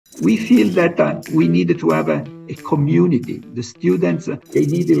we feel that we need to have a community. The students, they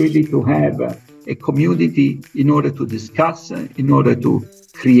need really to have a community in order to discuss, in order to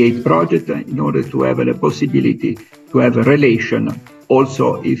create projects, in order to have the possibility to have a relation,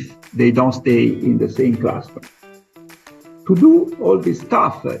 also if they don't stay in the same classroom. To do all this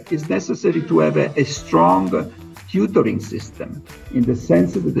stuff, it's necessary to have a strong tutoring system, in the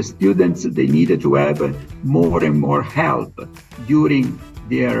sense that the students, they needed to have more and more help during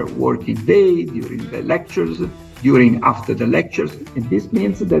their working day, during the lectures, after the lectures. And this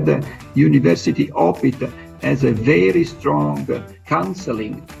means that the University Opit has a very strong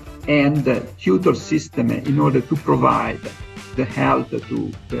counseling and tutor system in order to provide the help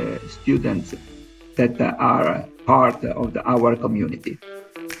to the students that are part of our community.